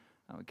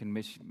We can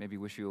maybe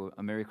wish you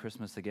a Merry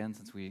Christmas again,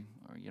 since we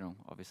are,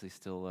 obviously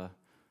still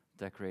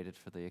decorated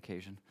for the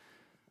occasion.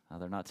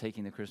 They're not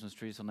taking the Christmas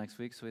trees till next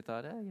week, so we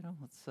thought,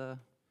 let's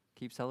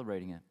keep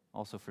celebrating it.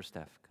 Also for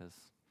Steph, because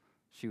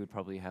she would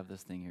probably have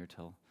this thing here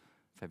till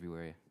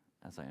February,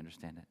 as I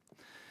understand it.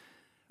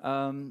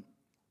 And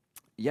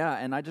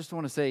I just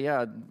want to say,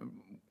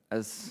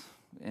 as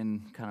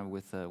in kind of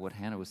with what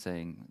Hannah was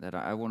saying, that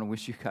I want to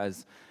wish you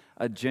guys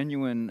have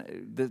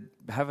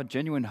a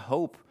genuine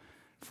hope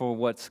for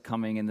what's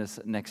coming in this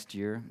next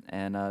year,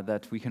 and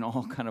that we can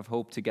all kind of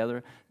hope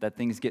together that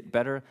things get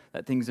better,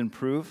 that things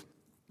improve.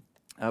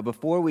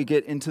 Before we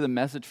get into the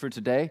message for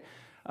today,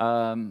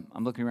 I'm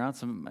looking around.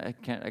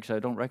 I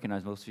don't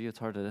recognize most of you. It's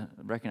hard to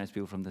recognize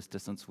people from this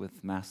distance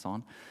with masks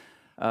on.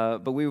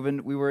 But we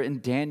were in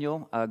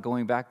Daniel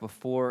going back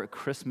before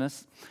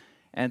Christmas.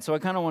 And so I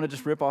kind of want to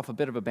just rip off a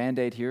bit of a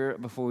Band-Aid here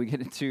before we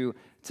get into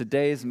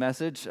today's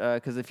message,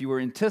 because if you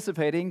were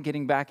anticipating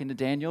getting back into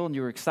Daniel and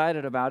you were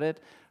excited about it,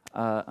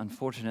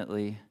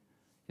 unfortunately,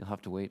 you'll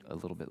have to wait a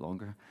little bit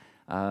longer.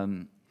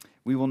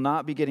 We will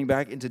not be getting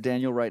back into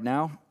Daniel right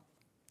now.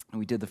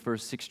 We did the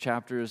first 6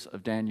 chapters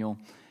of Daniel,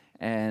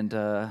 and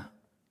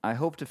I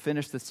hope to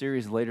finish the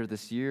series later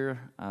this year.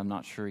 I'm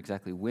not sure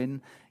exactly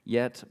when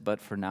yet, but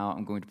for now,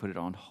 I'm going to put it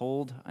on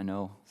hold. I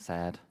know,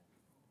 sad.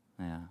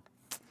 Yeah.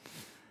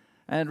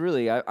 And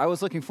really, I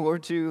was looking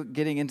forward to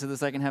getting into the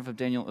second half of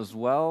Daniel as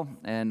well,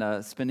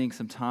 and spending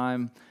some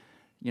time,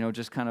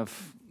 just kind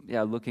of,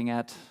 looking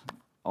at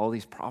all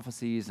these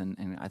prophecies,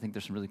 and I think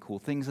there's some really cool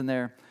things in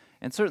there.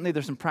 And certainly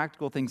there's some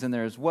practical things in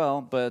there as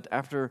well, but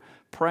after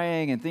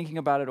praying and thinking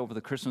about it over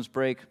the Christmas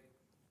break,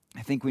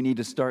 I think we need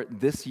to start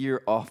this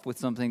year off with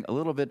something a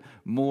little bit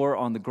more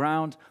on the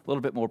ground, a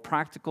little bit more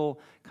practical,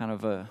 kind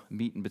of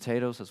meat and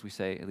potatoes, as we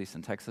say, at least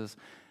in Texas,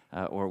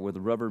 or where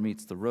the rubber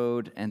meets the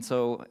road, and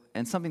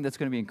something that's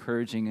going to be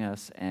encouraging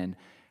us and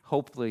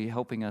hopefully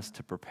helping us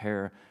to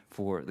prepare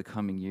for the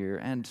coming year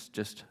and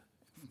just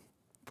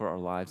for our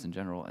lives in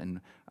general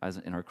and as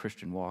in our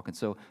Christian walk. And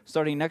so,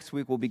 starting next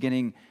week, we'll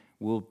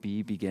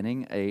be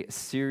beginning a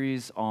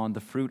series on the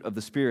fruit of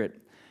the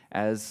Spirit,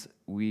 as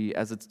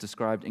it's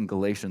described in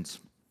Galatians.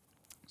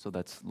 So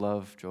that's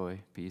love, joy,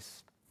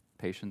 peace,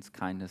 patience,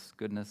 kindness,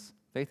 goodness,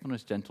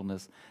 faithfulness,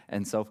 gentleness,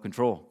 and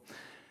self-control.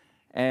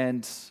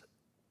 And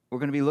we're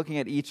going to be looking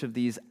at each of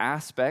these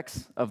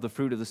aspects of the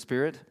fruit of the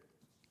Spirit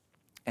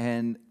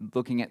and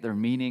looking at their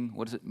meaning.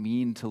 What does it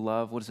mean to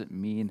love? What does it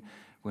mean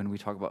when we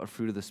talk about a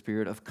fruit of the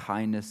Spirit, of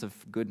kindness, of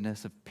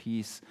goodness, of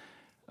peace,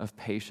 of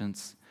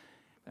patience?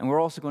 And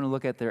we're also going to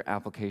look at their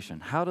application.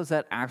 How does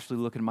that actually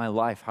look in my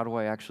life? How do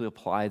I actually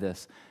apply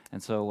this?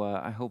 And so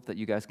I hope that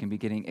you guys can be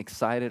getting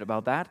excited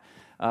about that.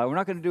 We're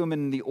not going to do them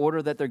in the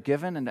order that they're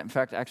given. And in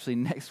fact, actually,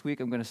 next week,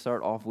 I'm going to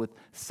start off with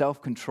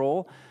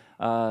self-control,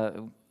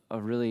 a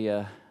really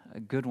a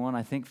good one,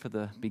 I think, for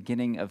the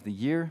beginning of the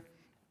year.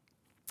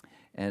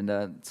 And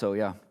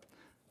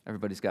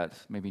everybody's got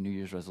maybe New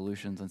Year's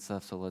resolutions and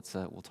stuff, so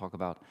we'll talk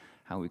about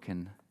how we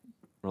can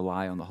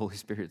rely on the Holy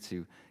Spirit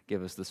to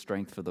give us the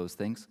strength for those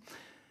things.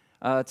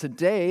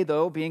 Today,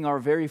 though, being our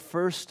very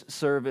first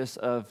service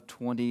of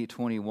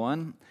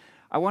 2021,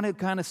 I want to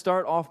kind of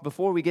start off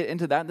before we get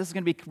into that. This is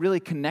going to be really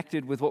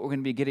connected with what we're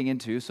going to be getting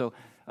into. So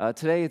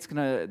today, there's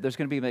going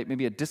to be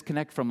maybe a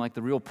disconnect from like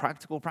the real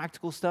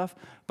practical stuff.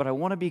 But I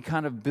want to be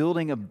kind of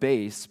building a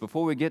base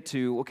before we get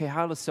to, okay,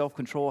 how does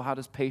self-control, how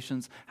does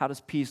patience, how does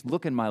peace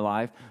look in my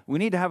life? We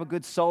need to have a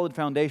good solid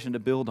foundation to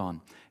build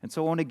on. And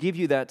so I want to give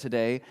you that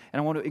today.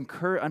 And I want to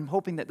encourage. I'm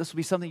hoping that this will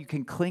be something you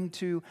can cling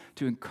to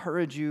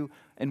encourage you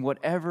in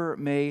whatever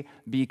may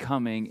be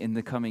coming in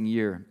the coming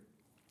year.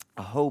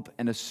 A hope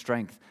and a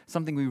strength,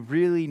 something we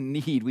really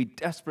need, we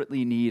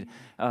desperately need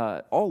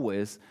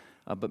always,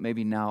 but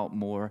maybe now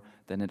more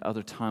than at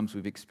other times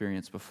we've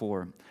experienced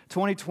before.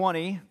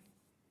 2020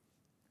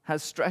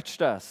 has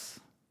stretched us,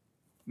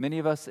 many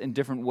of us in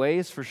different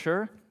ways for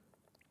sure,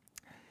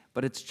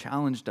 but it's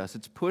challenged us.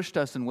 It's pushed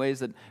us in ways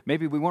that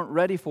maybe we weren't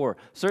ready for.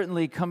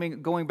 Certainly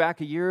going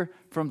back a year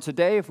from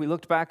today, if we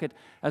looked back at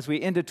as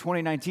we ended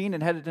 2019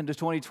 and headed into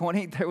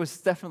 2020, there was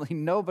definitely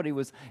nobody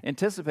was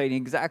anticipating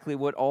exactly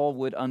what all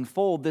would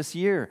unfold this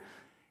year.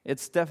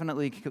 It's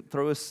definitely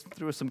threw us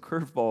some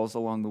curveballs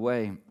along the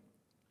way.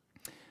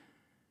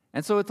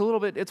 And so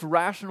it's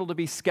rational to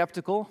be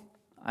skeptical.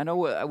 I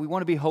know we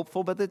want to be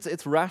hopeful, but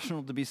it's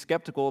rational to be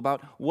skeptical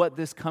about what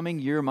this coming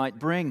year might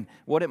bring,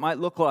 what it might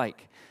look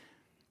like.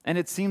 And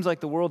it seems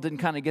like the world didn't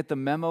kind of get the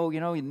memo.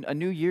 A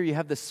new year, you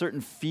have this certain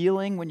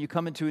feeling when you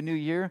come into a new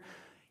year,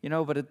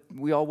 but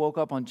we all woke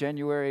up on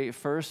January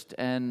 1st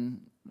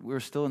and we're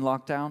still in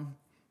lockdown.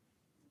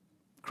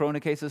 Corona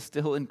cases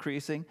still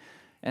increasing.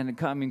 And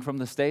coming from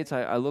the States,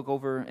 I look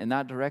over in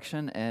that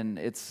direction, and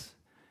it's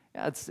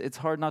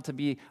hard not to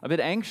be a bit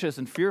anxious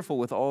and fearful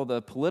with all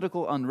the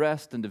political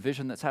unrest and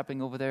division that's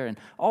happening over there. And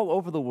all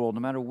over the world,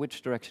 no matter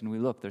which direction we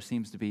look, there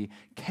seems to be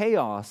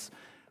chaos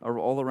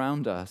all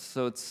around us.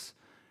 So it's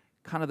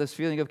kind of this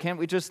feeling of, can't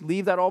we just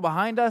leave that all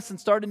behind us and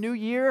start a new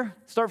year?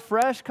 Start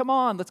fresh? Come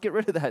on, let's get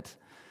rid of that.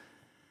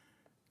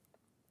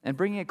 And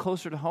bringing it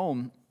closer to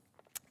home,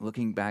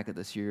 looking back at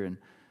this year, and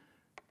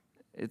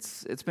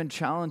it's been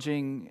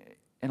challenging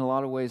in a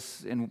lot of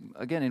ways,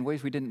 in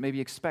ways we didn't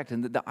maybe expect.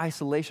 And the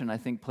isolation, I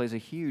think, plays a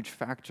huge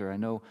factor. I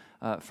know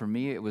for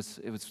me,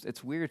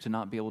 it's weird to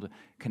not be able to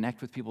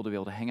connect with people, to be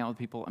able to hang out with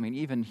people. I mean,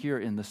 even here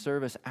in the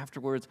service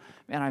afterwards,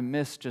 man, I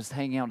miss just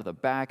hanging out at the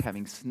back,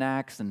 having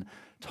snacks and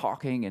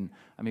talking. And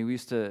I mean,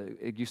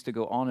 it used to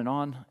go on,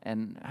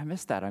 and I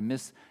miss that. I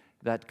miss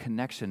that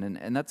connection.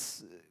 And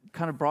that's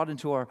kind of brought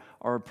into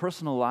our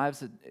personal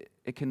lives.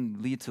 It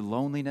can lead to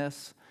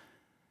loneliness,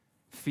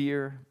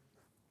 fear.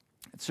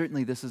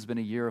 Certainly, this has been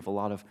a year of a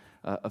lot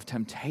of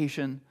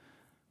temptation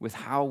with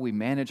how we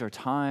manage our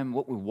time,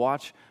 what we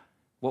watch,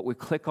 what we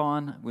click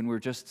on when we're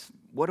just,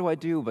 what do I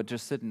do but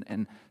just sit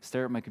and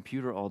stare at my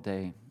computer all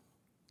day?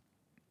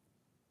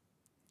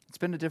 It's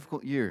been a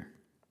difficult year.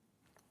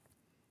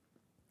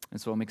 And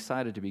so I'm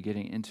excited to be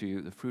getting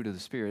into the fruit of the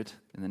Spirit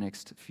in the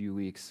next few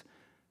weeks,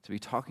 to be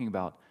talking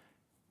about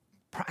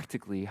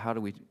practically how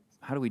do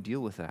we deal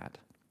with that.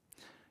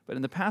 But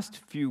in the past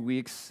few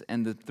weeks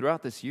and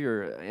throughout this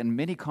year, and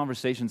many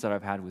conversations that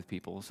I've had with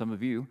people, some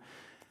of you,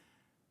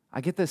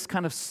 I get this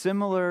kind of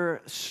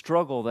similar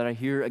struggle that I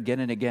hear again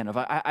and again of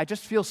I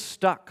just feel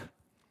stuck.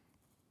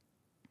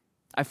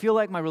 I feel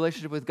like my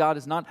relationship with God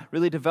is not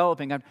really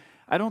developing.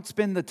 I don't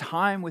spend the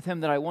time with Him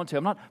that I want to.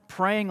 I'm not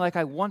praying like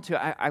I want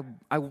to.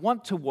 I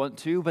want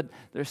to, but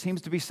there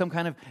seems to be some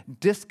kind of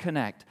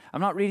disconnect. I'm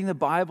not reading the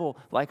Bible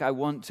like I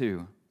want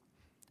to.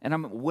 And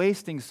I'm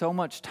wasting so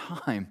much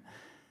time.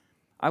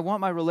 I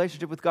want my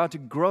relationship with God to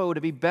grow,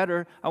 to be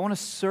better. I want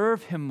to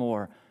serve Him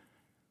more.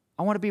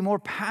 I want to be more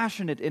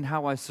passionate in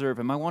how I serve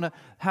Him. I want to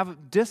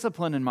have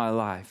discipline in my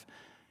life.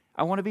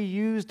 I want to be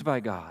used by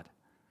God.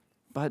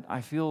 But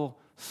I feel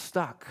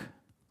stuck.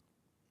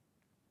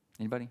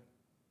 Anybody?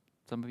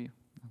 Some of you?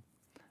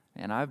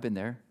 And I've been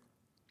there.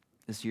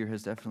 This year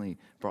has definitely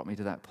brought me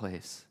to that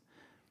place.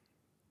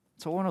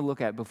 So I want to look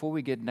at, before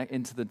we get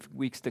into the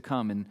weeks to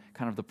come and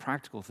kind of the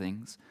practical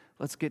things,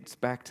 let's get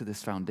back to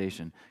this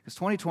foundation. Because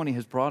 2020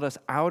 has brought us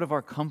out of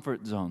our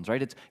comfort zones,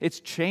 right? It's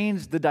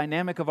changed the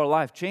dynamic of our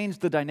life,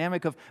 changed the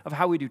dynamic of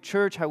how we do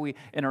church, how we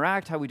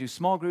interact, how we do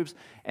small groups,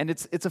 and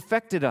it's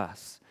affected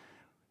us.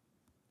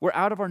 We're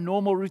out of our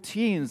normal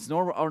routines,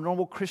 our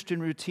normal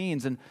Christian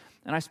routines, and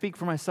I speak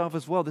for myself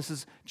as well. This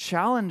has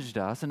challenged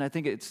us, and I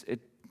think it's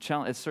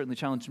certainly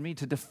challenged me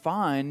to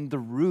define the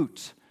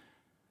root,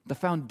 the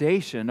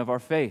foundation of our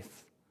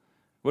faith.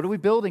 What are we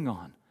building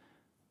on?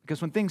 Because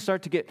when things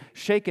start to get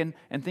shaken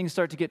and things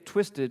start to get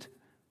twisted,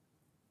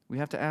 we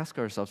have to ask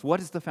ourselves, what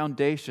is the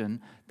foundation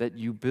that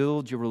you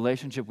build your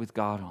relationship with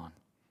God on?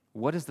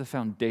 What is the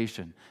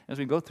foundation? As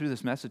we go through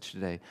this message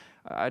today,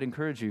 I'd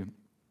encourage you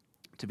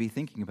to be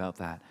thinking about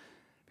that.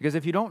 Because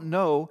if you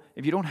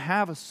don't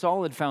have a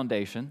solid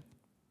foundation,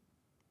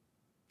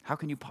 how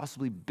can you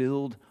possibly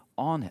build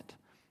on it?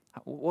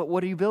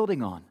 What are you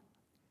building on?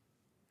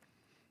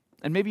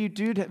 And maybe you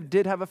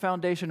did have a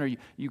foundation, or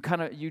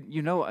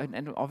you know,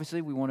 and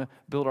obviously we want to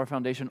build our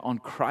foundation on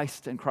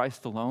Christ and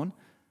Christ alone.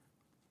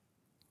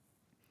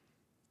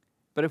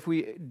 But if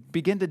we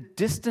begin to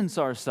distance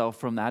ourselves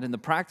from that in the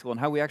practical and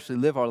how we actually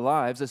live our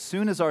lives, as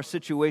soon as our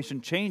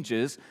situation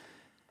changes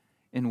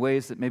in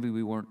ways that maybe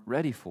we weren't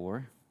ready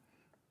for,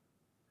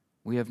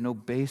 we have no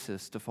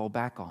basis to fall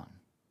back on.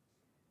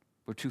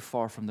 We're too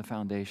far from the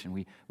foundation.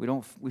 We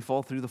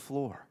fall through the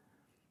floor.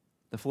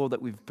 The floor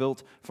that we've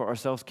built for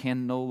ourselves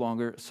can no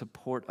longer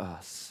support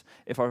us.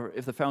 If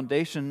the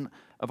foundation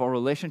of our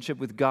relationship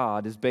with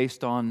God is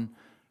based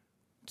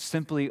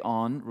simply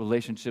on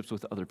relationships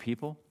with other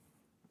people,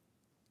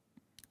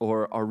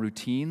 or our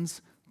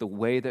routines, the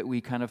way that we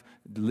kind of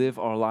live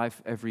our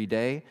life every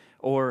day,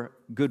 or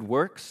good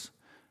works,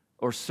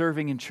 or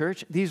serving in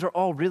church, these are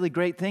all really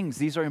great things.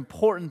 These are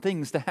important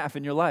things to have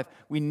in your life.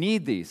 We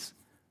need these.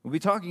 We'll be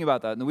talking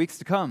about that in the weeks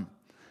to come.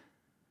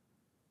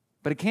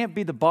 But it can't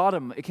be the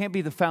bottom, it can't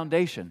be the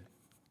foundation.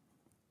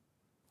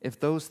 If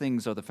those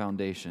things are the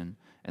foundation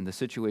and the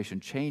situation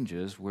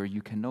changes where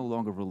you can no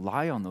longer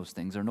rely on those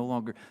things or no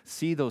longer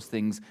see those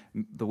things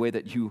the way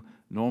that you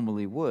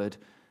normally would,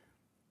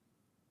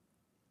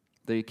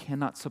 they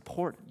cannot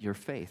support your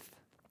faith.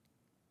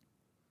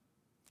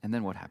 And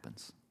then what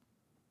happens?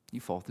 You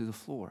fall through the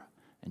floor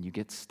and you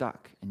get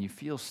stuck and you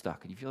feel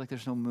like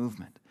there's no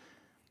movement.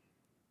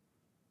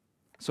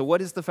 So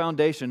what is the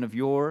foundation of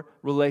your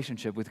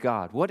relationship with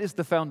God? What is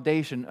the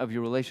foundation of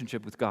your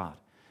relationship with God?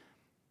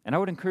 And I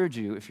would encourage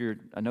you, if you're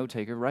a note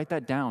taker, write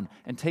that down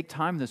and take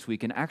time this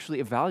week and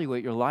actually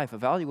evaluate your life,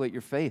 evaluate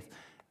your faith,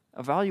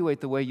 evaluate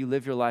the way you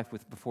live your life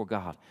before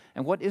God.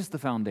 And what is the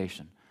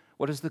foundation?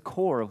 What is the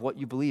core of what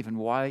you believe and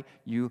why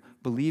you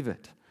believe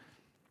it?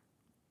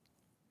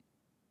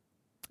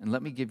 And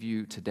let me give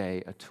you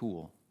today a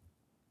tool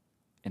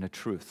and a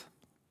truth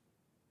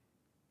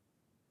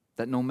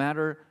that no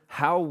matter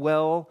how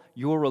well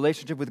your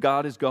relationship with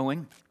God is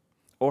going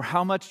or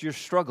how much you're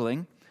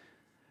struggling,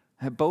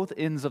 at both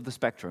ends of the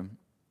spectrum,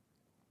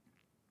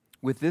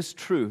 with this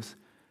truth,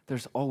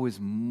 there's always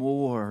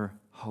more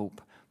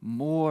hope,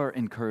 more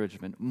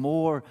encouragement,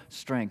 more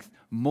strength,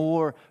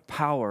 more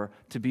power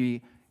to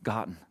be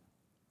gotten.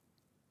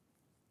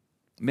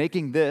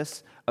 Making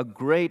this a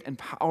great and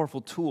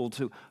powerful tool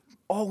to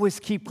always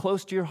keep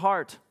close to your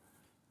heart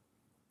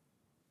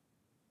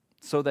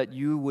so that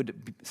you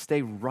would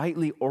stay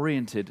rightly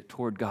oriented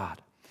toward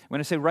God. When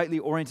I say rightly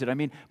oriented, I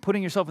mean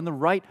putting yourself in the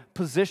right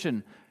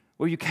position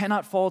where you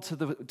cannot fall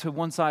to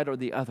one side or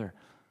the other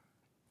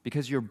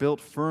because you're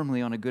built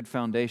firmly on a good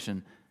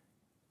foundation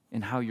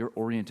in how you're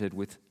oriented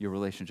with your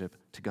relationship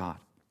to God,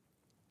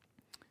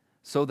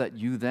 so that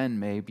you then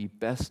may be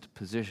best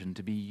positioned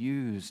to be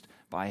used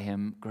by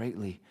Him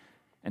greatly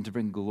and to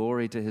bring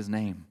glory to His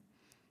name.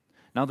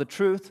 Now the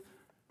truth,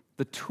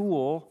 the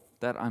tool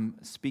that I'm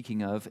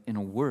speaking of in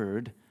a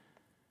word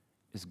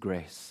is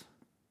grace.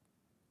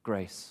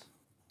 Grace.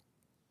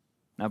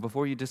 Now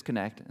before you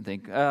disconnect and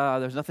think,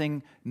 there's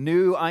nothing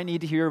new I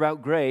need to hear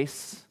about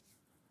grace,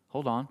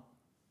 hold on.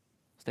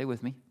 Stay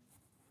with me.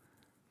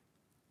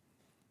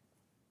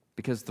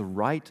 Because the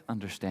right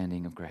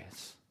understanding of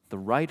grace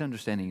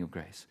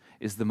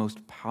is the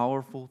most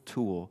powerful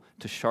tool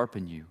to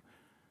sharpen you,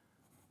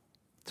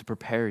 to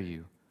prepare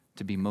you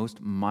to be most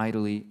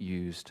mightily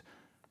used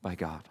by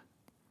God.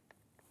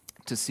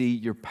 To see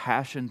your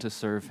passion to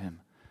serve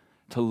Him,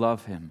 to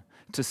love Him,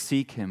 to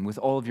seek Him with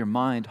all of your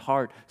mind,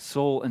 heart,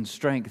 soul, and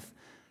strength,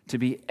 to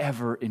be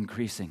ever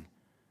increasing.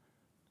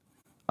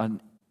 A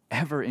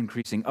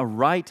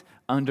right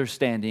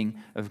understanding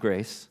of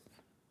grace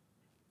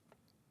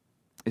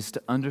is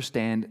to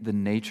understand the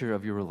nature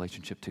of your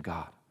relationship to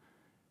God,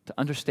 to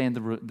understand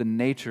the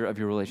nature of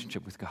your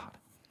relationship with God.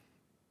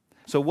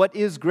 So what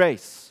is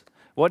grace?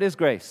 What is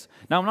grace?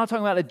 Now, I'm not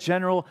talking about a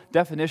general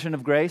definition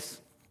of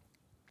grace,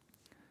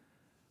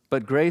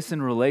 but grace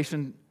in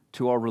relation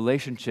to our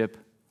relationship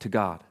to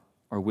God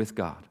or with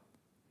God.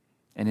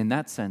 And in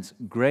that sense,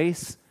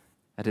 grace,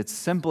 at its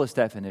simplest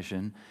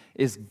definition,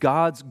 is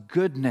God's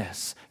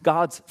goodness,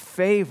 God's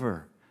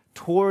favor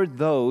toward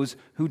those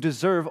who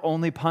deserve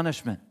only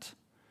punishment.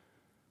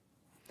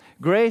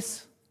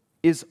 Grace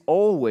is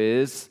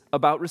always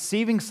about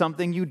receiving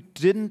something you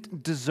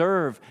didn't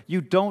deserve,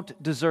 you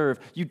don't deserve,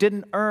 you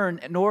didn't earn,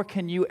 nor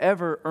can you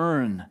ever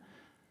earn.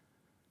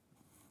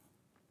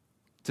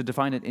 To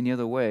define it any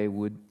other way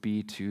would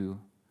be to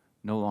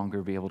no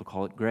longer be able to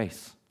call it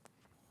grace.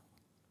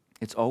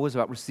 It's always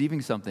about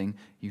receiving something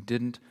you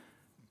didn't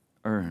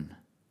earn.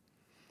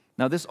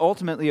 Now, this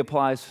ultimately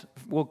applies,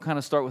 we'll kind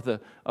of start with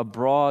a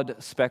broad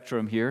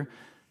spectrum here.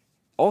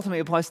 Ultimately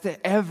applies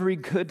to every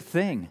good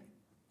thing.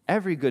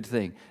 Every good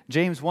thing.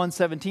 James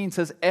 1:17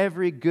 says,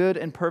 every good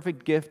and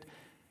perfect gift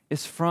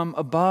is from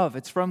above.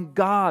 It's from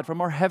God, from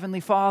our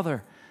Heavenly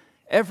Father.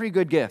 Every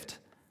good gift.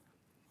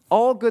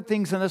 All good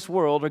things in this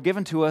world are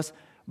given to us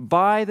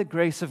by the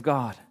grace of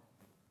God.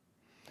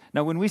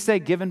 Now, when we say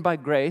given by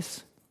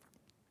grace,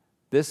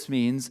 this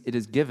means it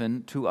is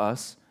given to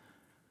us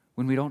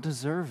when we don't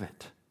deserve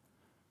it.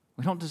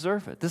 We don't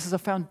deserve it. This is a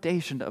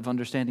foundation of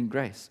understanding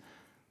grace.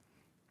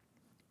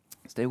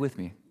 Stay with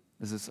me.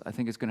 I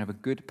think it's going to have a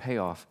good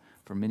payoff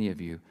for many of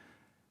you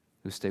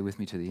who stay with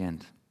me to the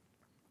end.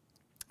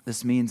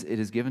 This means it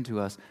is given to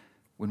us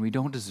when we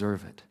don't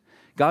deserve it.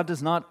 God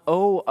does not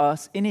owe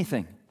us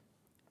anything.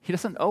 He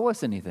doesn't owe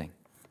us anything.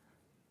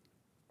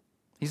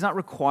 He's not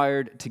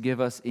required to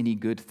give us any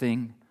good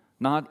thing.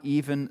 Not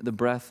even the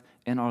breath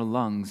in our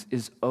lungs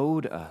is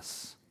owed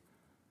us.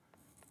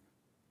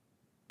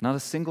 Not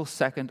a single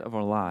second of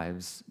our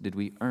lives did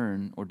we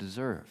earn or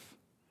deserve.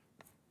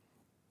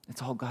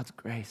 It's all God's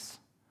grace.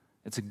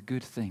 It's a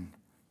good thing.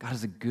 God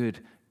is a good,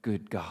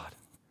 good God.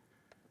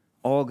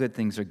 All good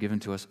things are given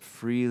to us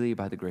freely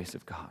by the grace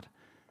of God.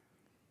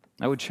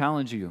 I would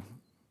challenge you,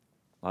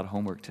 a lot of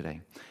homework today.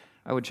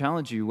 I would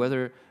challenge you,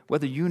 whether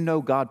you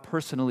know God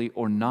personally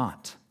or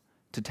not,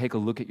 to take a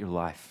look at your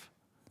life.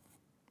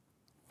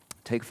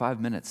 Take 5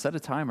 minutes, set a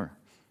timer.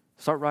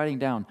 Start writing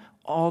down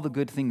all the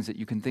good things that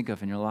you can think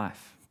of in your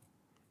life.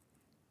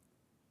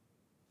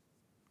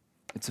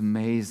 It's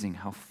amazing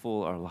how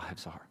full our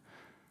lives are,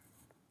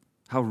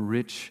 how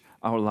rich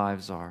our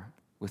lives are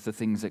with the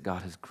things that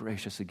God has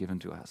graciously given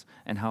to us,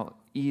 and how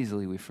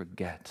easily we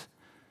forget,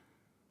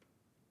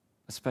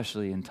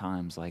 especially in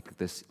times like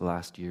this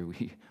last year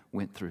we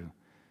went through.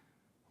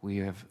 We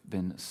have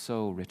been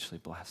so richly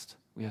blessed.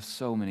 We have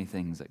so many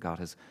things that God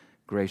has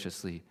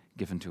graciously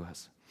given to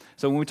us.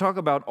 So when we talk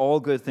about all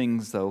good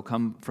things, though,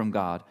 come from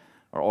God,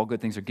 or all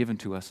good things are given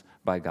to us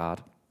by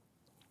God,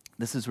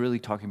 this is really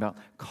talking about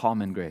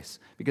common grace,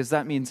 because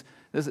that means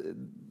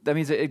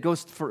it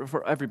goes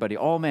for everybody.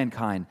 All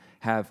mankind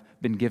have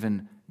been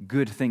given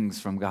good things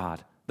from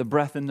God. The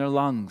breath in their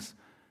lungs.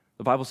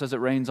 The Bible says it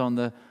rains on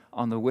the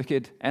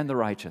wicked and the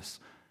righteous.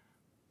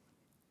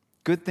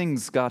 Good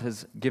things God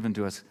has given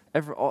to us.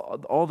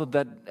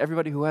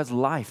 Everybody who has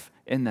life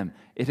in them,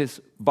 it is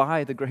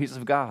by the grace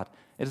of God.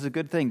 It is a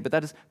good thing, but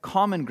that is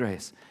common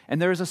grace. And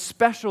there is a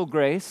special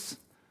grace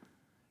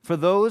for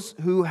those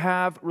who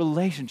have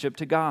relationship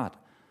to God.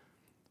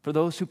 For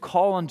those who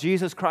call on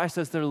Jesus Christ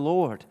as their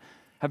Lord,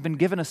 have been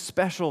given a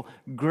special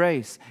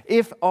grace.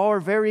 If our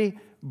very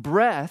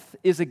breath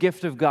is a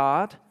gift of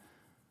God,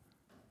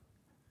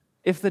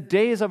 If the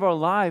days of our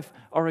life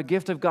are a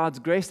gift of God's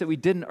grace that we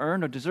didn't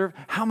earn or deserve,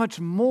 how much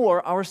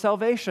more our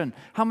salvation?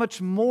 How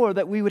much more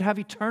that we would have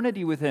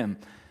eternity with Him?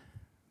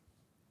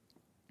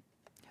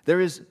 There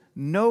is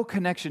no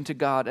connection to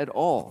God at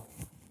all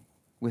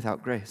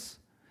without grace.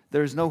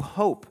 There is no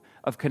hope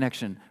of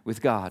connection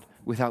with God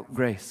without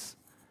grace.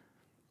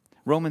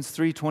 Romans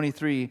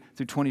 3:23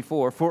 through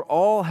 24, for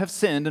all have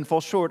sinned and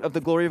fall short of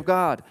the glory of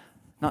God.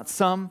 Not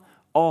some,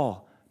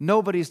 all.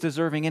 Nobody's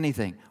deserving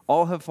anything.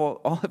 All have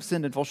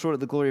sinned and fall short of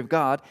the glory of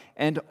God,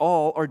 and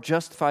all are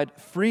justified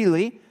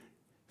freely,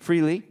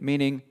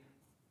 meaning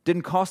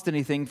didn't cost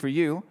anything for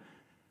you,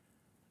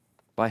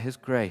 by His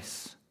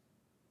grace,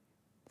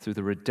 through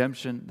the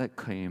redemption that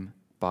came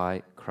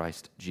by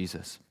Christ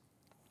Jesus.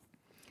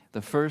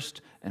 The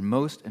first and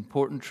most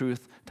important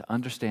truth to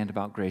understand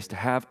about grace, to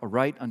have a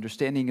right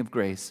understanding of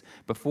grace,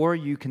 before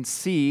you can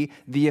see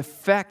the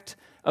effect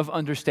of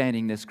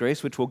understanding this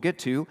grace, which we'll get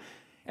to,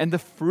 and the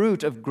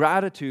fruit of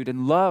gratitude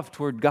and love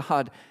toward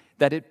God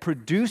that it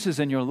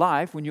produces in your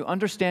life. When you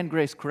understand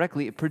grace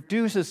correctly, it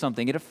produces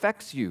something. It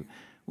affects you.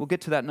 We'll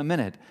get to that in a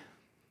minute.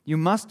 You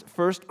must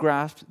first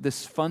grasp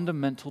this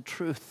fundamental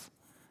truth.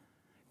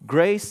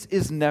 Grace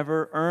is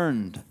never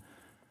earned,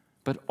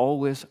 but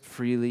always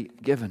freely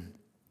given.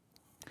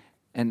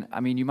 And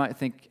I mean, you might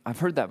think, I've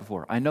heard that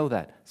before. I know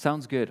that.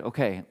 Sounds good.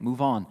 Okay,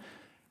 move on.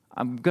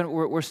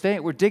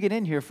 We're digging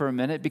in here for a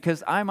minute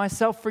because I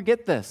myself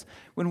forget this.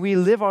 When we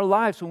live our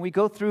lives, when we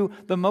go through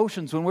the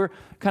motions, when we're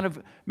kind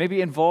of maybe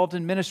involved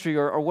in ministry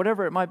or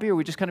whatever it might be, or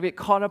we just kind of get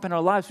caught up in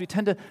our lives, we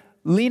tend to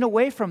lean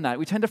away from that.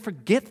 We tend to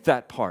forget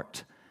that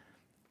part.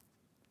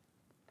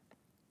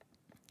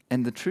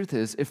 And the truth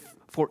is, if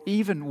for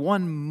even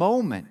one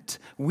moment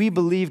we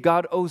believe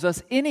God owes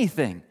us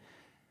anything,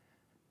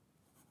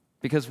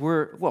 because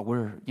there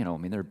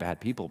are bad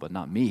people, but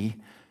not me.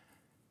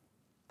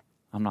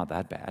 I'm not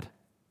that bad.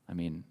 I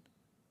mean,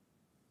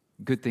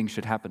 good things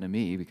should happen to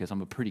me because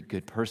I'm a pretty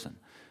good person.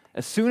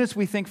 As soon as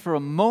we think for a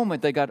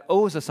moment that God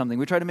owes us something,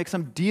 we try to make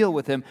some deal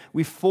with Him,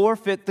 we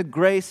forfeit the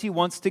grace He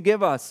wants to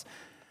give us.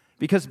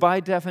 Because by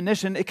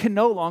definition, it can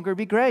no longer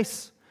be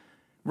grace.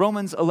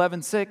 Romans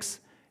 11:6,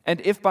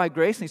 and if by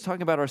grace, and he's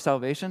talking about our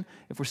salvation,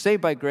 if we're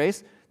saved by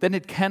grace, then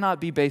it cannot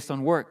be based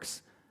on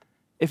works.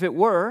 If it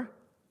were,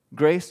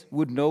 grace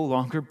would no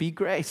longer be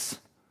grace.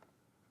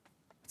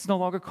 It's no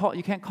longer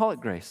you can't call it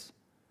grace.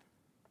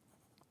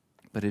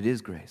 But it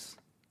is grace.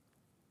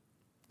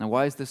 Now,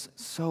 why is this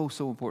so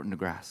important to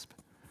grasp?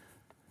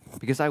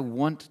 Because I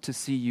want to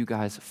see you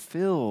guys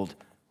filled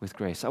with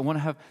grace. I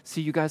want to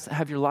see you guys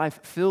have your life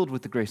filled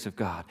with the grace of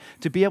God.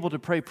 To be able to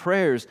pray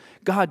prayers,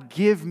 God,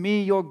 give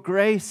me your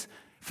grace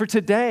for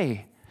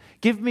today.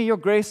 Give me your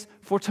grace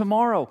for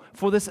tomorrow,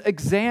 for this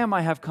exam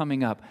I have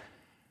coming up,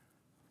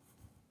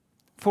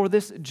 for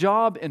this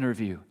job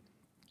interview.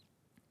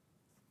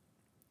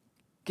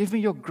 Give me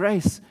your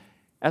grace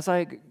as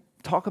I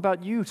talk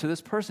about you to this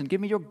person.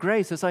 Give me your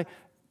grace as I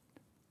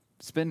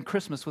spend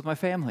Christmas with my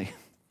family.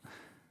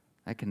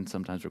 That can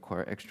sometimes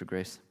require extra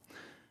grace.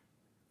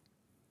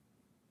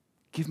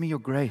 Give me your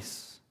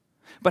grace.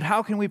 But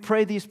how can we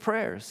pray these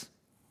prayers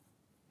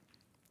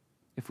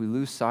if we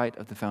lose sight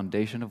of the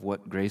foundation of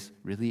what grace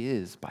really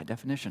is by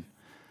definition?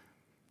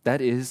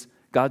 That is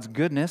God's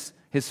goodness,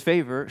 His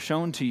favor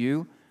shown to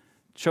you,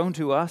 shown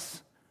to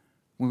us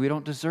when we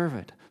don't deserve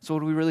it. So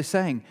what are we really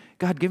saying?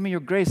 God, give me your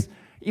grace.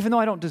 Even though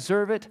I don't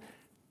deserve it,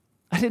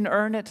 I didn't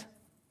earn it,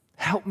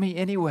 help me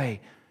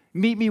anyway.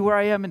 Meet me where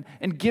I am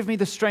and give me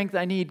the strength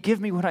I need. Give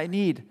me what I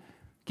need.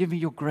 Give me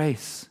your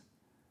grace.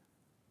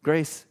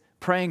 Grace,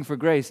 praying for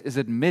grace, is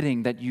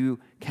admitting that you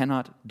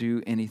cannot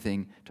do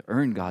anything to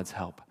earn God's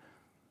help,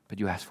 but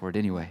you ask for it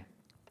anyway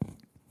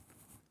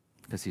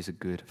because He's a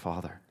good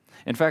Father.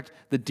 In fact,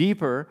 the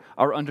deeper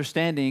our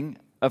understanding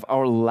of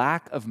our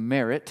lack of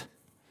merit,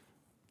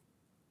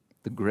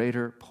 the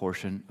greater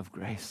portion of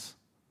grace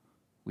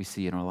we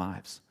see in our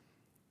lives.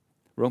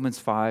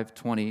 Romans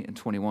 5:20 and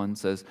 21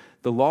 says,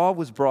 the law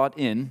was brought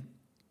in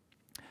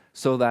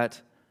so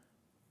that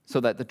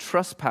the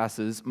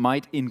trespasses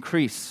might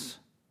increase.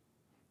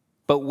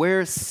 But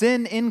where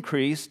sin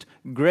increased,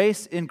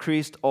 grace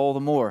increased all the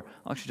more.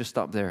 I'll actually just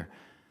stop there.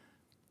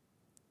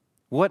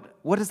 What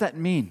does that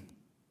mean?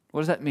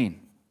 What does that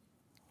mean?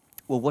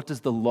 Well, what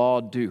does the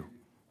law do?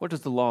 What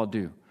does the law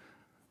do?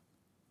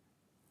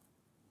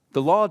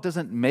 The law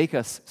doesn't make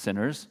us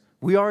sinners.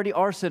 We already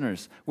are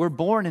sinners. We're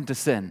born into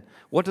sin.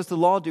 What does the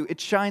law do?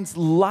 It shines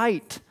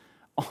light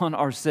on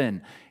our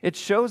sin. It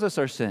shows us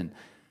our sin.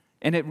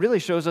 And it really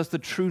shows us the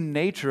true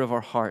nature of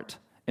our heart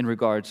in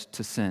regards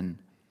to sin.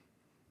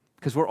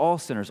 Because we're all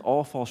sinners,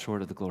 all fall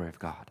short of the glory of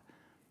God.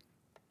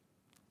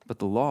 But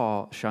the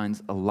law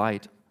shines a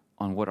light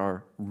on what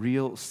our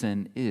real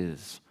sin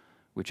is,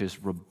 which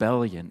is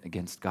rebellion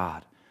against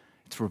God.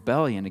 It's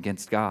rebellion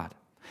against God.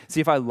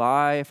 See, if I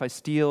lie, if I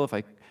steal, if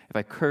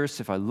I curse,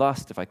 if I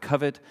lust, if I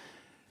covet,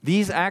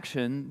 these are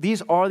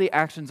the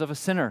actions of a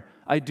sinner.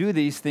 I do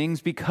these things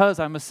because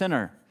I'm a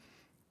sinner.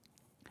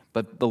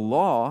 But the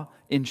law,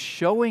 in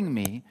showing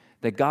me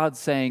that God's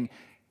saying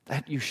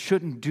that you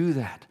shouldn't do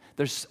that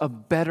There's a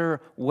better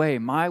way.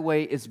 My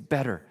way is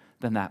better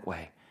than that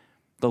way.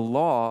 The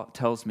law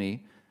tells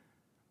me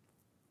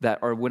that,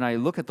 or when I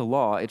look at the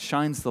law, it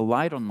shines the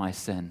light on my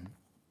sin.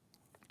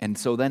 And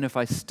so then if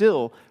I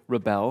still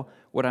rebel,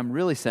 what I'm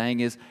really saying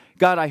is,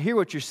 God, I hear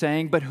what you're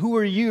saying, but who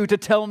are you to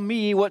tell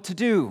me what to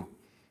do?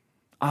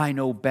 I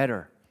know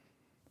better.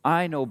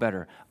 I know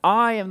better.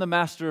 I am the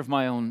master of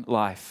my own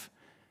life,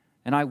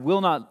 and I will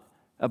not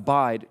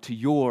abide to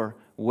your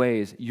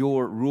ways,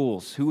 your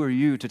rules. Who are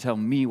you to tell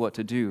me what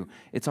to do?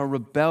 It's our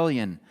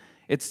rebellion.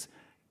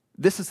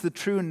 This is the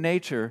true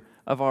nature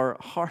of our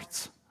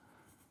hearts.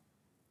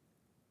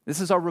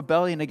 This is our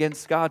rebellion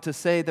against God, to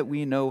say that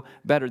we know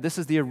better. This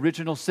is the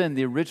original sin,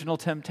 the original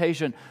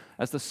temptation,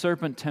 as the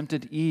serpent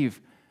tempted Eve.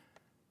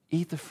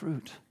 Eat the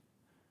fruit,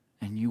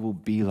 and you will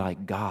be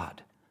like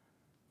God.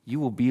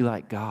 You will be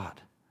like God.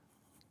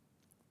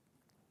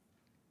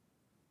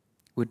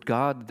 Would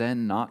God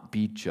then not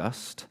be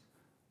just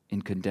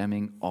in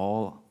condemning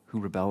all who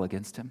rebel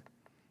against him?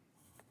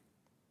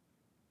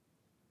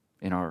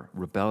 In our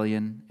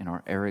rebellion, in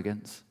our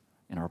arrogance,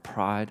 in our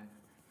pride?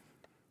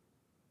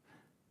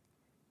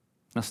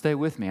 Now stay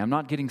with me. I'm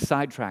not getting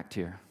sidetracked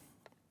here.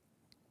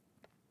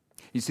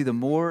 You see, the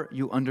more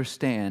you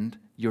understand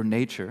your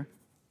nature,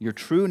 your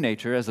true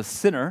nature as a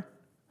sinner,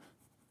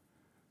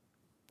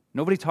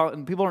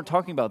 people aren't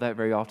talking about that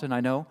very often, I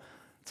know.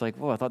 It's like,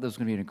 well, I thought this was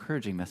going to be an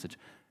encouraging message.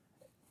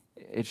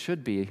 It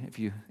should be, if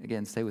you,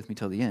 again, stay with me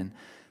till the end.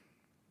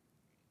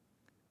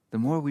 The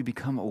more we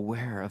become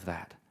aware of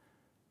that,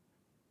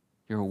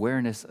 your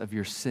awareness of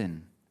your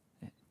sin,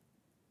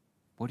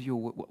 what are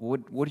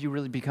you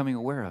really becoming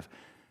aware of?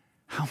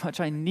 How much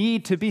I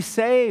need to be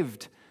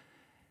saved.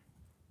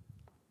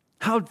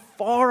 How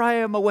far I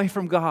am away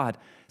from God.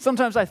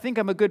 Sometimes I think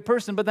I'm a good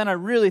person, but then I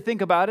really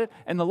think about it,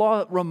 and the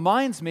law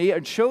reminds me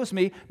and shows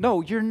me,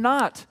 no, you're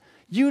not.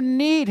 You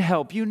need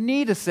help. You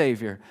need a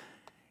Savior.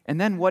 And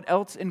then what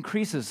else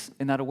increases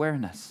in that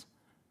awareness?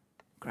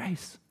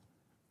 Grace.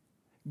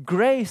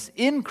 Grace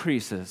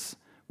increases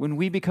when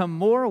we become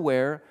more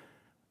aware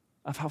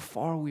of how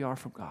far we are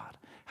from God,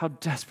 how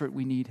desperate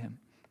we need Him.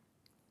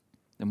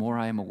 The more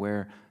I am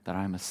aware that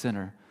I am a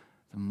sinner,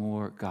 the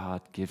more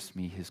God gives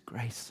me His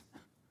grace.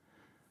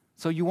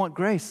 So you want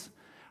grace.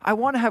 I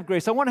want to have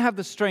grace. I want to have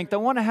the strength. I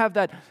want to have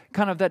that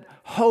kind of that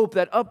hope,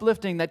 that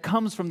uplifting that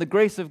comes from the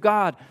grace of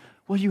God.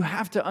 Well, you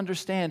have to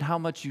understand how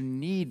much you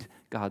need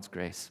God's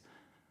grace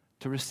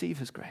to receive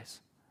His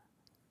grace.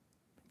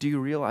 Do you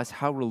realize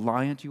how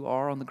reliant you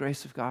are on the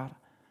grace of God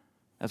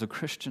as a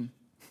Christian?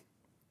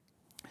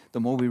 The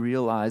more we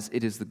realize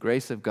it is the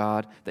grace of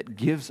God that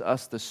gives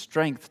us the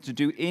strength to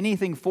do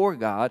anything for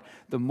God,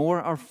 the more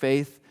our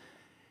faith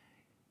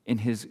in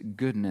His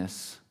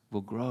goodness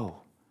will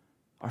grow.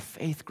 Our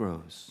faith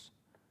grows.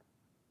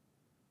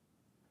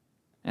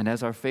 And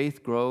as our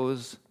faith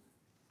grows,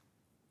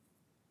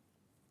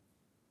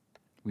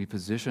 we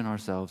position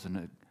ourselves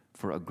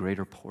for a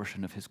greater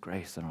portion of His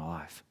grace in our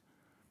life.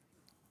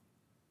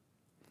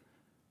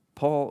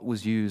 Paul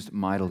was used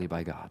mightily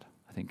by God.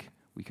 I think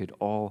we could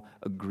all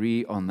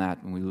agree on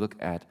that when we look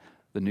at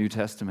the New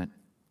Testament.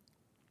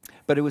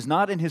 But it was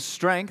not in his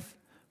strength,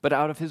 but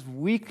out of his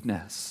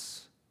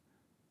weakness.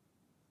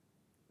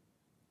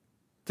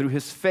 Through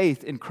his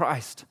faith in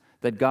Christ,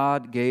 that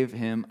God gave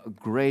him a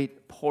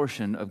great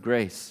portion of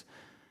grace,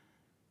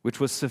 which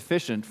was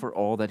sufficient for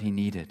all that he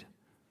needed.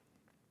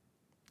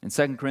 In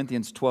 2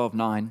 Corinthians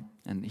 12:9,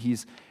 and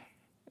he's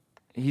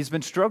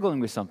been struggling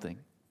with something.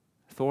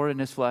 Thorn in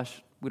his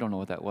flesh, we don't know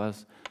what that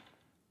was.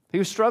 He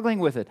was struggling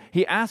with it.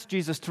 He asked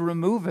Jesus to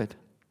remove it.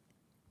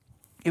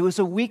 It was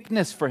a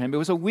weakness for him. It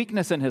was a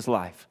weakness in his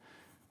life,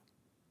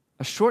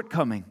 a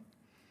shortcoming.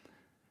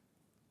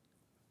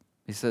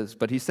 He says,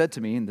 but he said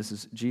to me, and this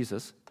is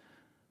Jesus,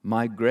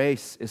 my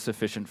grace is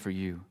sufficient for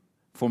you,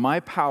 for my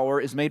power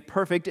is made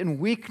perfect in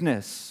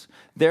weakness.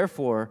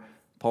 Therefore,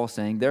 Paul's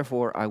saying,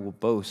 therefore I will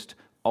boast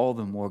all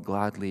the more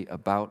gladly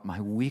about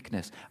my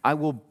weakness. I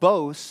will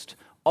boast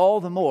all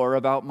the more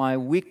about my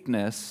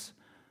weakness,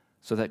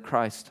 so that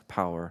Christ's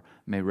power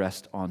may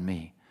rest on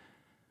me.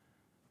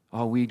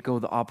 Oh, we go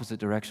the opposite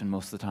direction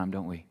most of the time,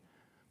 don't we?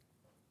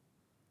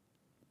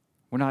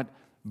 We're not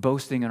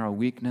boasting in our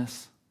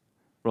weakness,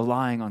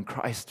 relying on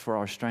Christ for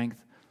our strength.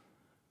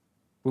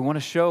 We want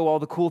to show all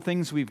the cool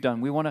things we've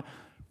done. We want to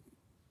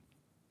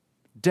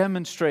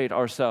demonstrate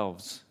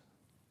ourselves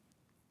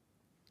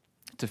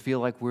to feel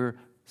like we're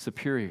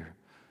superior,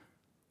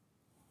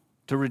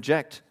 to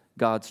reject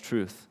God's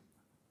truth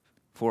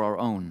for our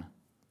own,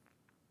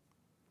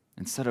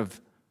 instead of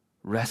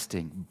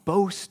resting,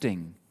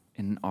 boasting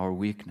in our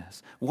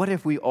weakness. What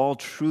if we all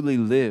truly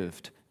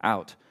lived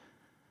out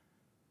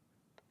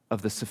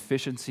of the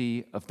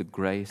sufficiency of the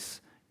grace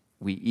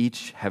we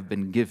each have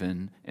been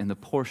given in the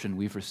portion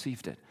we've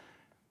received it?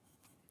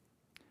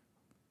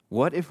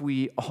 What if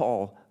we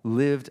all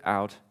lived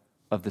out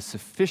of the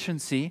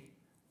sufficiency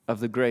of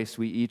the grace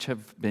we each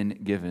have been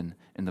given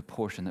in the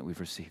portion that we've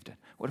received it?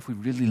 What if we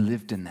really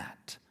lived in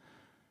that?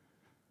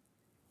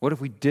 What if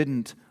we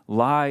didn't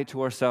lie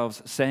to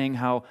ourselves saying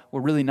how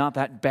we're really not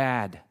that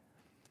bad?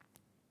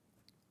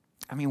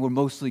 I mean, we're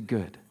mostly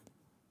good.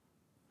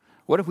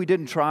 What if we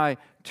didn't try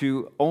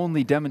to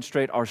only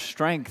demonstrate our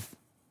strength,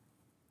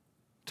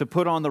 to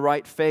put on the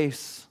right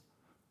face?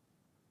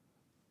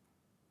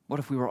 What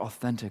if we were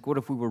authentic? What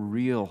if we were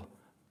real?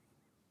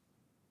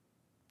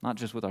 Not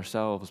just with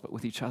ourselves, but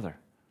with each other.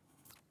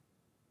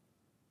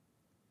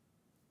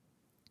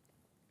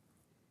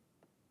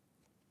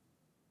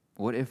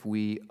 What if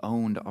we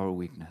owned our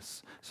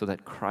weakness so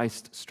that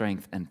Christ's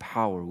strength and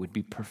power would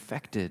be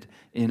perfected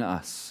in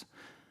us?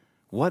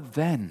 What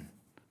then?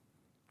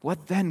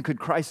 What then could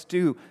Christ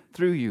do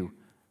through you?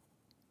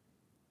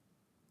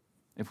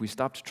 If we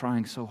stopped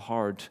trying so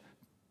hard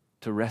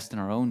to rest in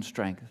our own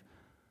strength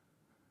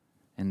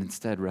and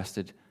instead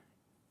rested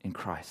in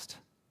Christ.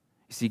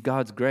 You see,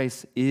 God's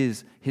grace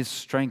is His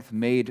strength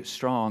made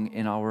strong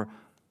in our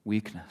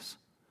weakness.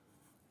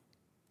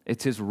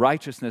 It's His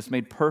righteousness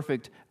made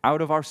perfect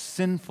out of our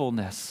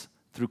sinfulness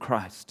through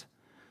Christ.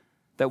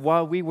 That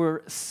while we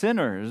were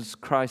sinners,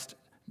 Christ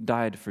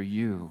died for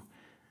you.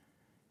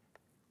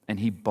 And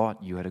He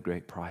bought you at a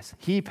great price.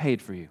 He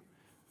paid for you.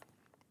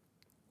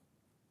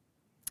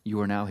 You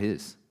are now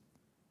His.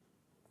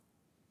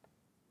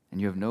 And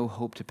you have no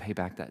hope to pay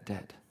back that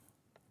debt.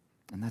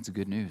 And that's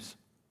good news,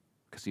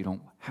 because you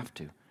don't have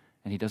to.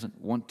 And He doesn't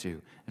want to.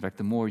 In fact,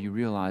 the more you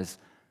realize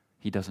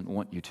He doesn't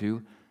want you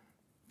to,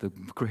 the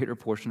greater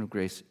portion of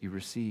grace you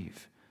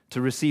receive.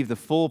 To receive the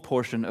full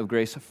portion of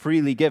grace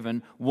freely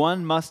given,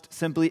 one must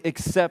simply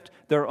accept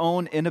their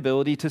own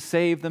inability to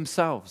save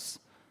themselves.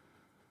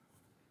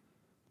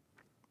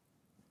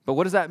 But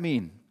what does that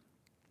mean?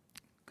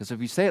 Because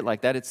if you say it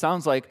like that, it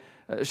sounds like,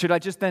 should I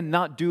just then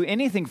not do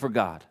anything for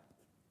God?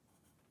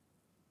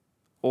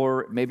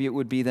 Or maybe it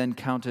would be then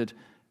counted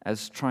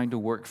as trying to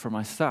work for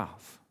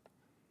myself.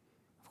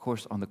 Of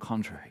course, on the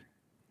contrary.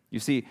 You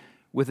see,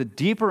 with a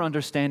deeper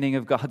understanding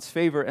of God's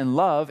favor and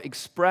love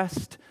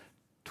expressed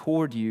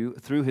toward you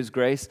through His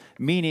grace,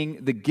 meaning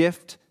the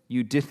gift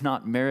you did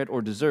not merit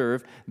or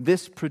deserve,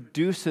 this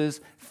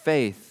produces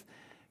faith,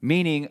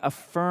 meaning a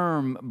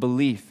firm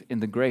belief in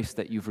the grace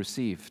that you've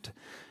received.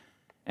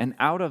 And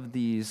out of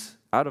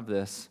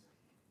this,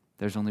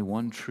 there's only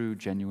one true,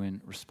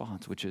 genuine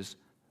response, which is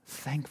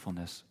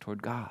thankfulness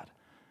toward God.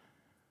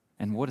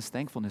 And what does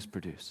thankfulness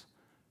produce?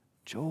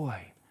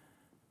 Joy.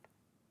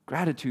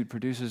 Gratitude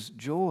produces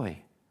joy.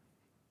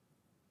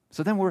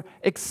 So then we're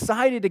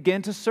excited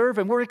again to serve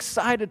Him. We're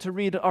excited to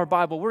read our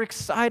Bible. We're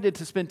excited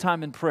to spend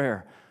time in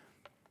prayer.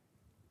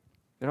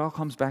 It all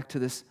comes back to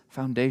this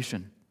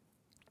foundation.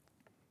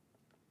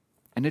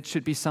 And it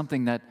should be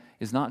something that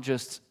is not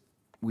just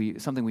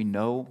something we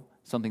know,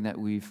 something that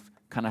we've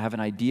kind of have an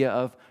idea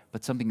of,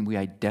 but something we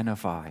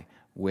identify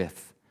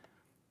with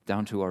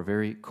down to our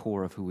very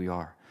core of who we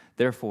are.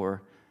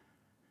 Therefore,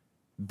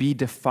 be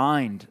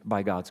defined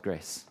by God's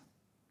grace.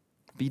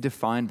 Be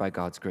defined by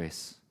God's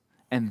grace.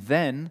 And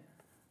then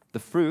the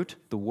fruit,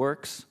 the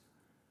works,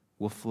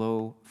 will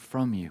flow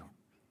from you.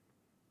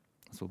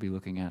 That's what we'll be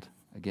looking at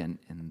again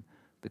in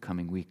the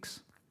coming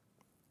weeks.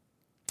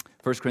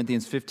 1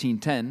 Corinthians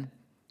 15:10,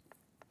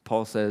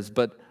 Paul says,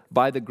 "But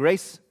by the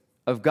grace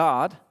of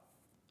God,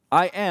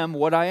 I am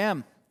what I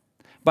am.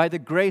 By the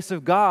grace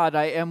of God,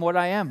 I am what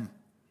I am.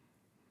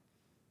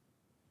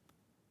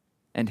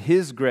 And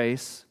His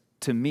grace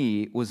to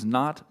me was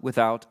not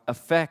without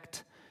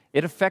effect."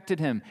 It affected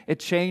him.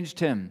 It changed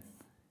him.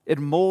 It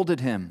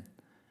molded him.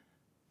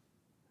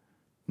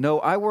 "No,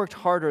 I worked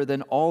harder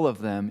than all of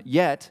them,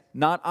 yet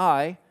not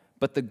I,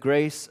 but the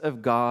grace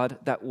of God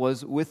that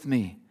was with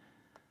me."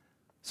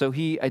 So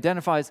he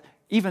identifies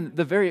even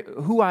the very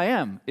who I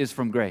am is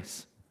from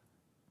grace.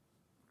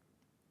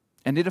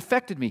 And it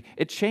affected me.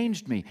 It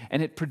changed me.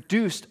 And it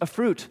produced a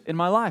fruit in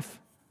my life,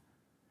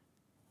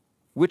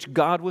 which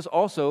God was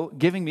also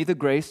giving me the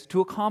grace to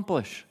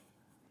accomplish.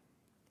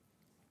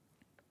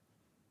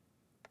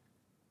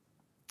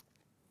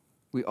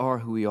 We are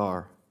who we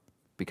are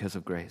because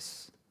of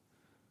grace.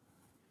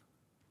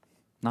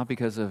 Not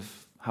because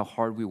of how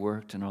hard we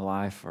worked in our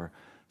life or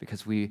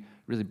because we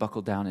really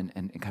buckled down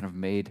and kind of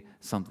made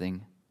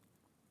something.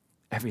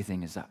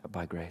 Everything is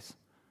by grace.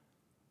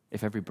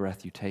 If every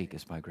breath you take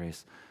is by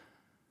grace,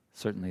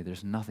 certainly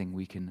there's nothing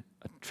we can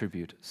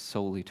attribute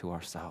solely to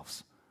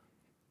ourselves.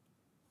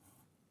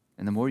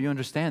 And the more you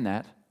understand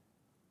that,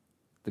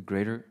 the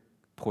greater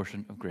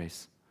portion of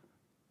grace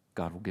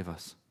God will give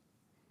us.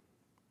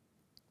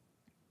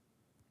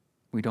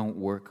 We don't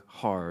work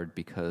hard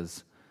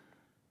because,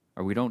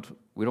 or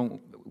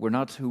we're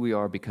not who we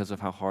are because of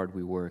how hard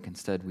we work.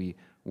 Instead, we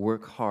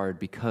work hard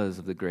because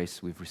of the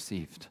grace we've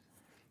received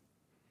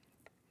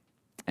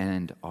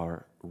and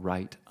our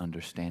right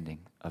understanding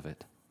of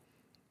it.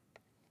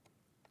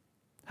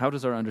 How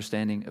does our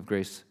understanding of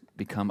grace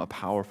become a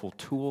powerful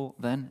tool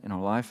then in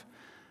our life?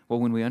 Well,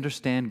 when we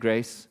understand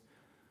grace,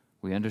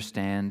 we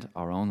understand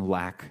our own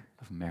lack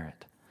of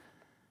merit.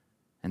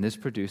 And this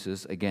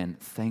produces, again,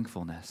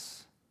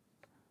 thankfulness.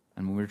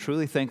 And when we're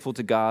truly thankful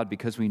to God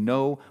because we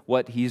know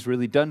what He's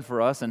really done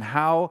for us and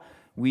how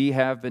we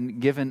have been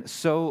given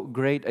so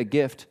great a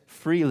gift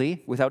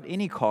freely without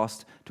any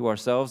cost to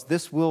ourselves,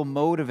 this will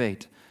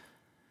motivate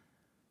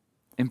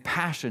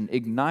impassion,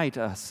 ignite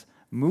us,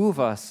 move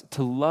us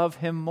to love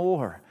him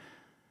more,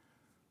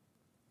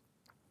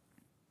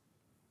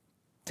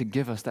 to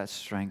give us that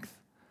strength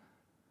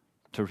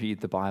to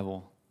read the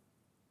Bible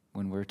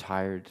when we're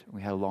tired,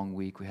 we had a long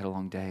week, we had a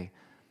long day.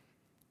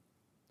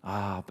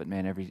 But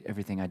man,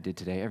 everything I did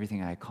today,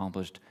 everything I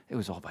accomplished, it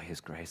was all by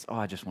his grace.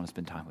 I just want to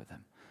spend time with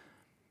him.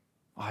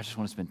 I just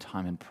want to spend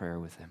time in prayer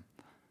with him.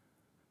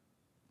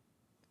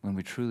 When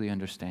we truly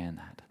understand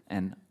that.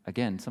 And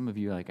again, some of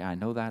you are like, I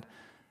know that.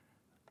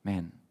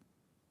 Man,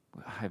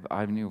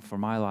 I knew for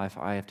my life,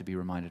 I have to be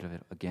reminded of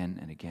it again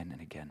and again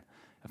and again,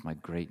 of my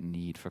great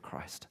need for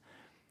Christ.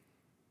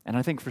 And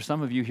I think for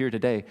some of you here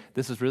today,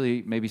 this is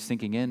really maybe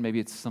sinking in. Maybe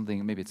it's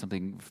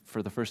something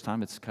for the first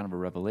time. It's kind of a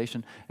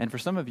revelation. And for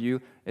some of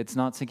you, it's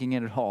not sinking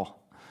in at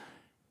all.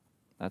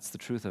 That's the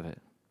truth of it.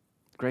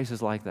 Grace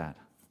is like that.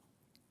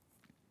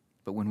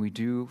 But when we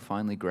do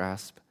finally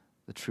grasp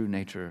the true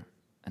nature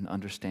and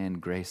understand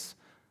grace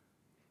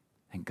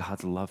and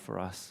God's love for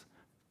us,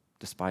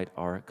 despite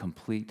our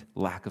complete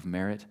lack of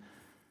merit,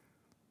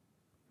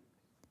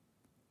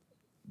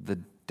 the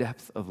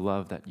depth of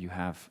love that you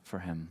have for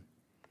him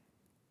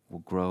will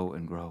grow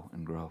and grow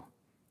and grow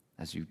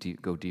as you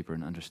go deeper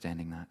in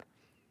understanding that.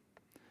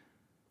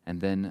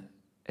 And then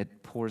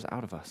it pours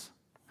out of us.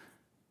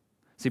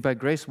 See, by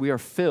grace we are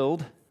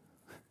filled,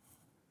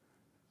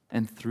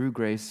 and through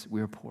grace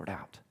we are poured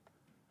out.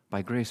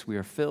 By grace we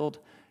are filled,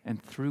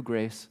 and through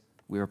grace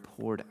we are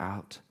poured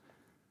out.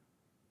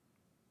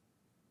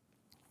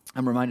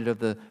 I'm reminded of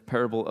the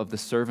parable of the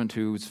servant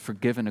who was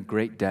forgiven a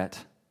great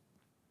debt.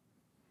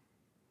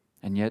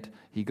 And yet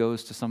he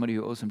goes to somebody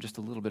who owes him just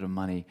a little bit of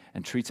money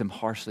and treats him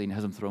harshly and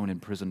has him thrown in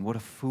prison. What a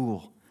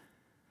fool.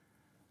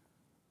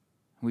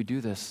 We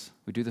do this.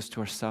 We do this to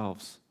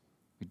ourselves.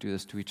 We do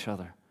this to each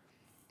other.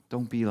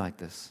 Don't be like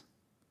this.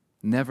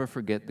 Never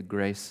forget the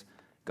grace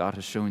God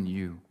has shown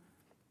you.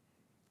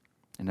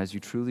 And as you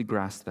truly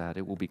grasp that,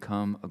 it will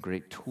become a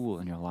great tool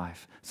in your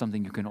life,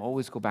 something you can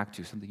always go back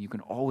to, something you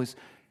can always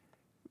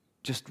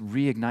just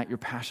reignite your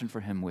passion for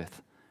him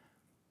with.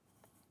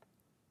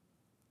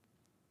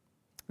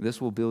 This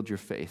will build your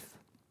faith,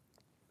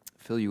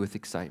 fill you with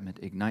excitement,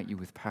 ignite you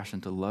with passion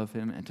to love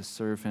him and to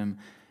serve him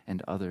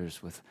and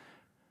others with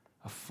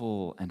a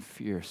full and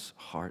fierce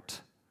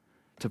heart.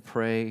 To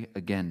pray,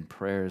 again,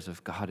 prayers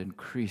of God,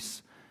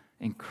 increase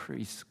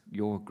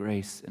your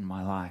grace in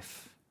my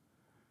life,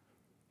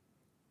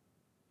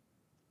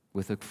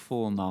 with a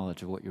full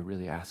knowledge of what you're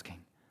really asking.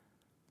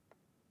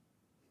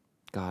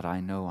 God, I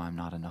know I'm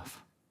not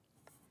enough.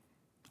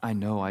 I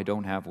know I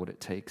don't have what it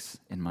takes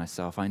in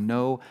myself. I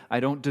know I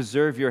don't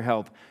deserve your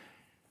help,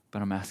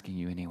 but I'm asking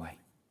you anyway.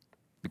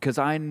 Because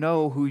I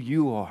know who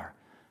you are.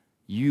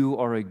 You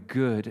are a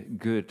good,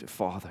 good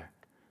Father.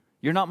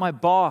 You're not my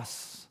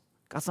boss.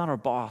 God's not our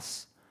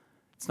boss.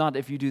 It's not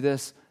if you do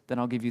this, then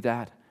I'll give you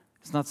that.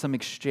 It's not some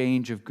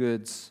exchange of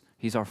goods.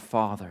 He's our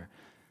Father.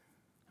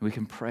 We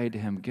can pray to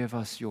him, give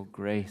us your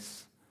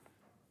grace.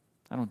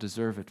 I don't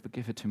deserve it, but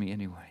give it to me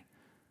anyway.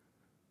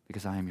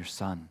 Because I am your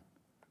son.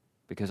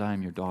 Because I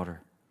am your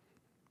daughter.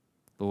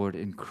 Lord,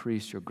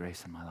 increase your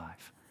grace in my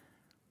life.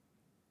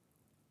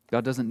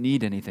 God doesn't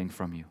need anything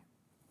from you.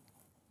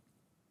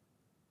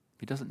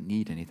 He doesn't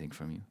need anything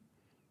from you.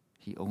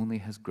 He only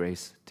has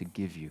grace to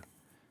give you.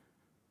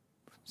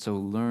 So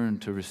learn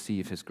to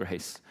receive his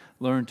grace.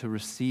 Learn to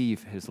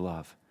receive his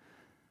love.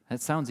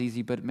 That sounds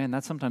easy, but man,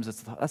 that's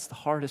the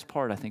hardest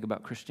part, I think,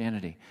 about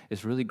Christianity,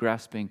 is really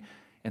grasping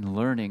and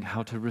learning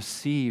how to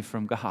receive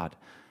from God.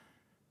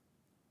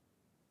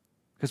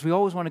 Because we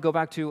always want to go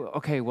back to,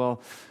 okay,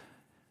 well,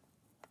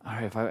 all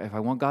right, if I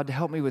want God to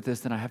help me with this,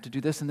 then I have to do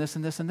this and this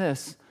and this and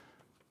this.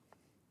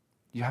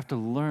 You have to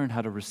learn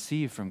how to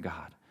receive from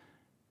God.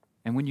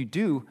 And when you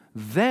do,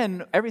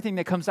 then everything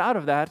that comes out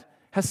of that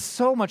has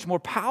so much more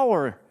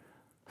power.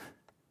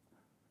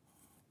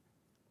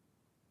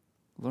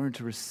 Learn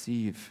to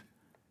receive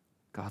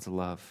God's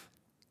love,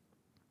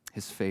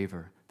 his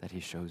favor that he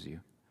shows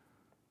you.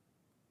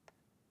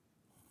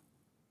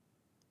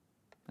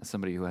 As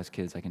somebody who has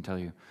kids, I can tell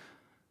you,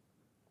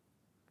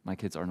 my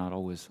kids are not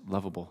always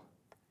lovable,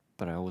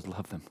 but I always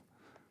love them.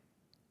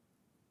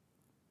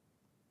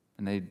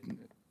 And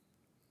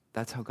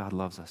that's how God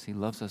loves us. He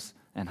loves us,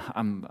 and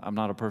I'm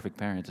not a perfect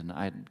parent, and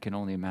I can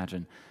only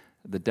imagine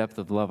the depth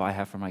of love I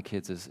have for my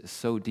kids is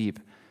so deep.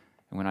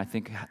 And when I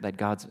think that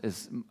God's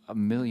is a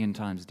million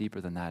times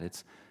deeper than that,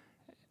 it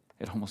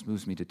almost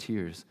moves me to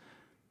tears.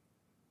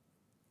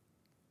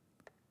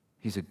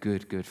 He's a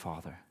good, good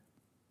Father.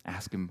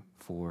 Ask him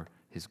for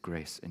his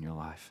grace in your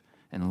life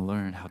and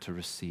learn how to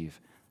receive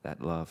that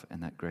love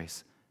and that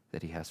grace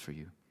that he has for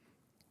you.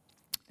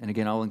 And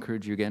again, I'll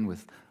encourage you again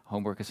with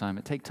homework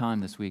assignment. Take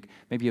time this week.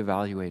 Maybe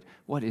evaluate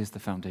what is the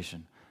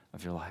foundation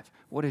of your life.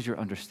 What is your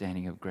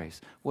understanding of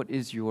grace? What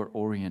is your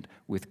orient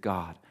with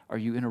God? Are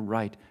you in a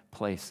right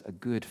place, a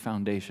good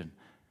foundation?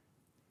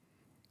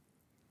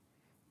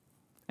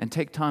 And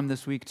take time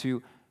this week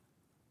to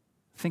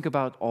think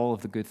about all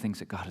of the good things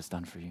that God has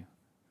done for you.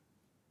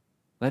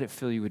 Let it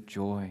fill you with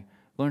joy.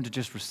 Learn to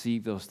just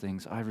receive those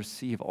things. I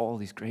receive all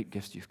these great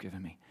gifts you've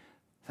given me.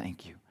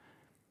 Thank you.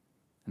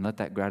 And let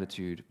that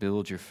gratitude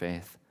build your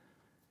faith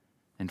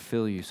and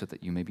fill you so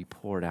that you may be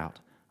poured out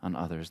on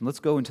others. And let's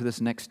go into this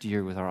next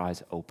year with our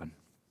eyes open,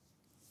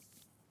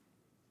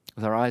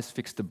 with our eyes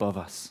fixed above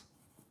us,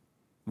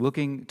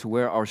 looking to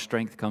where our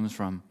strength comes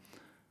from.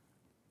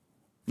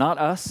 Not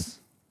us,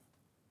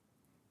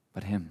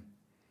 but Him.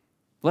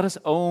 Let us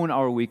own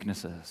our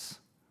weaknesses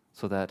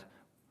so that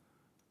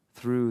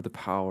through the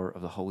power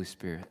of the Holy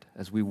Spirit,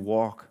 as we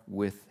walk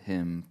with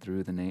Him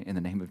through in the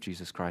name of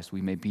Jesus Christ,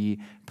 we may be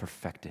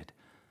perfected.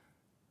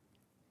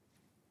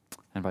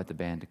 I invite the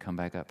band to come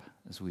back up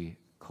as we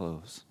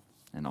close,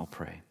 and I'll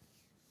pray.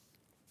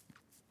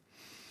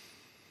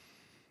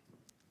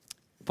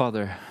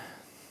 Father,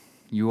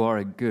 you are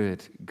a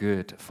good,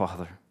 good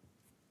Father.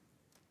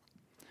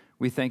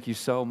 We thank you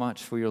so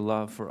much for your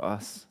love for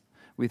us.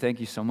 We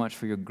thank you so much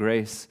for your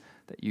grace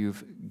that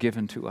you've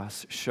given to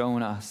us,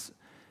 shown us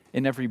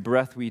in every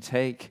breath we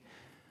take,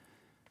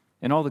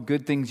 in all the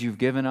good things you've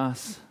given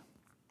us,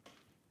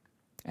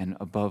 and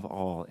above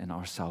all, in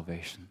our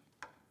salvation,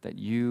 that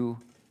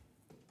you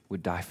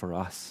would die for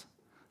us,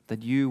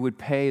 that you would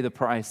pay the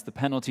price, the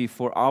penalty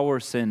for our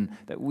sin,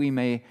 that we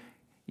may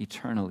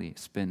eternally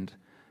spend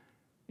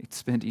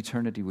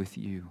eternity with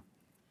you,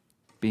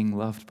 being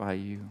loved by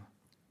you,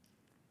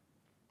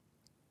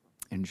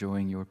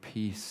 enjoying your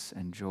peace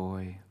and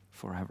joy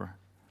forever.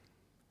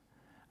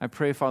 I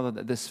pray, Father,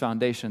 that this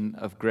foundation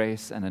of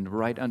grace and a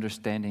right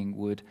understanding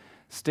would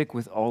stick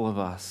with all of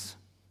us,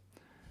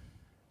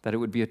 that it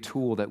would be a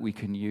tool that we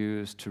can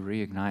use to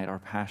reignite our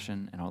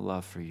passion and our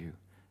love for you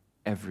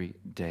every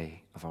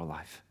day of our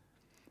life.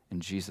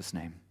 In Jesus'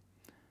 name,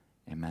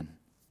 amen.